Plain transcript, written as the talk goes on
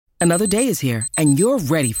Another day is here, and you're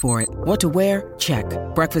ready for it. What to wear? Check.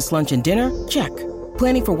 Breakfast, lunch, and dinner? Check.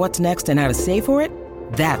 Planning for what's next and how to save for it?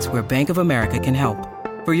 That's where Bank of America can help.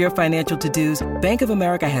 For your financial to-dos, Bank of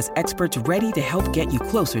America has experts ready to help get you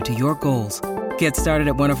closer to your goals. Get started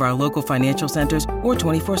at one of our local financial centers or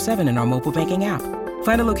 24/7 in our mobile banking app.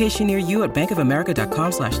 Find a location near you at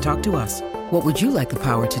bankofamerica.com/talktous. What would you like the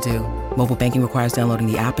power to do? Mobile banking requires downloading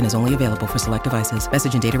the app and is only available for select devices.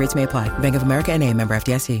 Message and data rates may apply. Bank of America N.A., member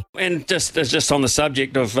FDIC. And just on the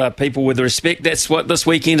subject of people with respect, that's what this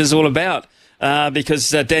weekend is all about. Because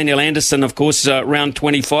Daniel Anderson, of course, round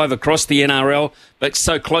 25 across the NRL, but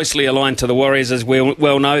so closely aligned to the Warriors, as we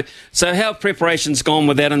well know. So how have preparations gone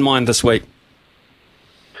with that in mind this week?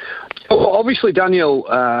 Well, obviously, Daniel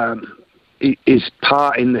is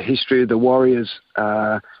part in the history of the Warriors.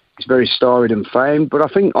 He's very storied and famed, but I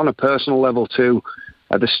think on a personal level too,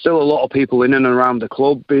 there's still a lot of people in and around the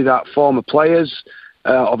club, be that former players.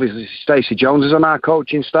 Obviously, Stacey Jones is on our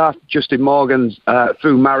coaching staff. Justin Morgan,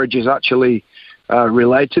 through marriage, is actually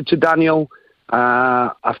related to Daniel.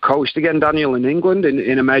 I've coached again Daniel in England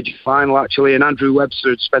in a major final, actually, and Andrew Webster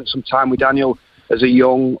had spent some time with Daniel as a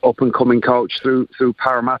young, up-and-coming coach through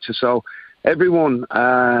Parramatta. So everyone,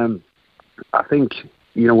 I think,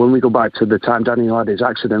 when we go back to the time Daniel had his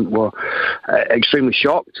accident, were extremely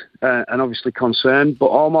shocked and obviously concerned, but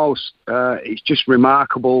almost it's just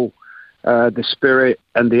remarkable the spirit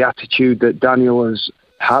and the attitude that Daniel has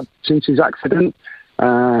had since his accident.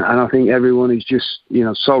 And I think everyone is just,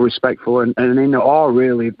 so respectful and in awe,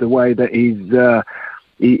 really, of the way that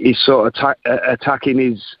he's sort of attacking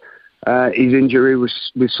his injury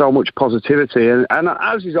with so much positivity. And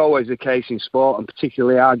as is always the case in sport, and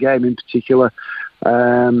particularly our game in particular,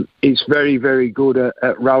 it's very, very good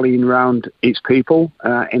at rallying around its people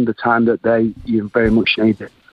in the time that they very much need it.